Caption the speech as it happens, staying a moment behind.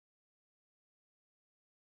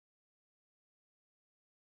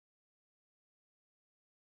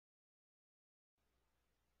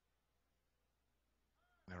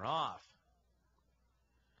They're off.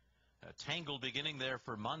 A tangle beginning there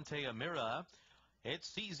for Monte Amira.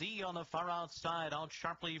 It's CZ on the far outside, out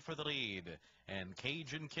sharply for the lead. And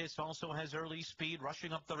Cajun Kiss also has early speed,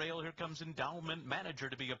 rushing up the rail. Here comes Endowment Manager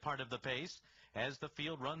to be a part of the pace as the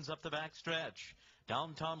field runs up the back stretch.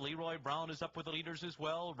 Downtownleroybrown is up with the leaders as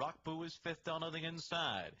well. Rockboo is fifth down on the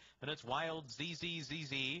inside. Then it's Wild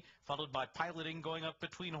ZZ, followed by Piloting going up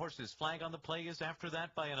between horses. Flag on the Play is after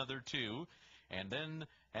that by another two. And then,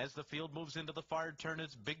 as the field moves into the far turn,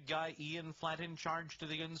 it's Big Guy Ian Flat in charge to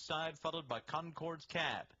the inside, followed by Concord's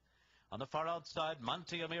Cat. On the far outside,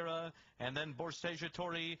 Monte Amira, and then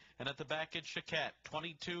Borsejatori, and at the back it's Chaquette.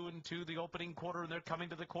 22 into the opening quarter, and they're coming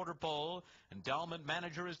to the quarter pole. Endowment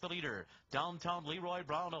Manager is the leader.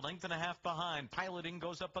 Downtownleroybrown a length and a half behind. Piloting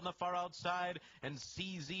goes up on the far outside, and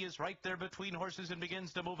CZ is right there between horses and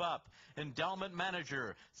begins to move up. Endowment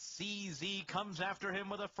Manager, CZ comes after him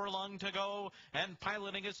with a furlong to go, and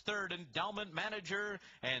Piloting is third. Endowment Manager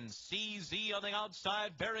and CZ on the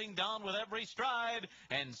outside, bearing down with every stride,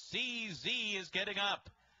 and CZ is getting up.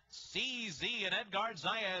 CZ and Edgard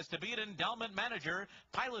Zayas to beat Endowment Manager.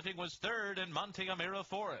 Piloting was third, and Monte Amira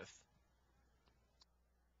fourth.